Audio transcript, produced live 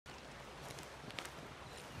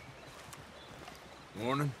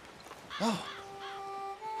Morning. Oh.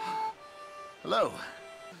 Hello.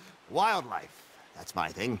 Wildlife. That's my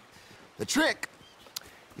thing. The trick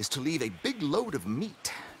is to leave a big load of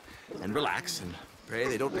meat and relax and pray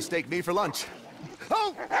they don't mistake me for lunch.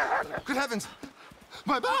 Oh! Good heavens!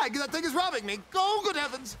 My bag! That thing is robbing me! Oh, good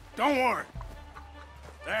heavens! Don't worry.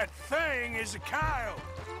 That thing is a coyote.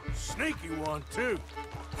 Sneaky one, too.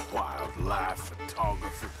 Wildlife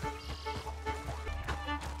photographer.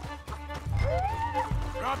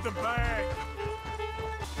 Drop the bag.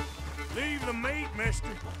 Leave the meat, mister.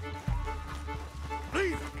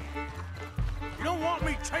 Leave it. You don't want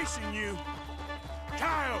me chasing you.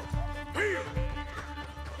 Coyote, here!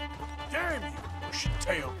 Damn you,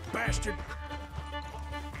 bushy-tailed bastard.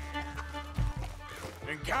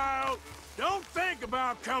 And Kyle, don't think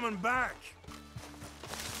about coming back.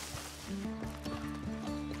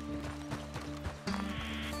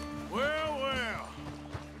 Well, well.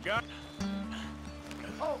 Got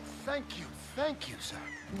Oh, thank you, sir.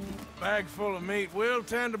 a bag full of meat will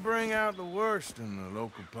tend to bring out the worst in the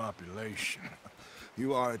local population.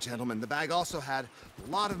 You are a gentleman. The bag also had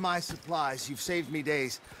a lot of my supplies. You've saved me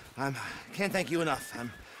days. Can't thank you enough.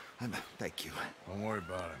 Thank you. Don't worry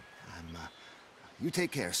about it. You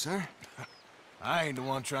take care, sir. I ain't the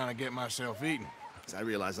one trying to get myself eaten. I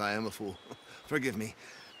realize I am a fool. Forgive me.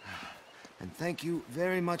 And thank you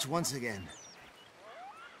very much once again.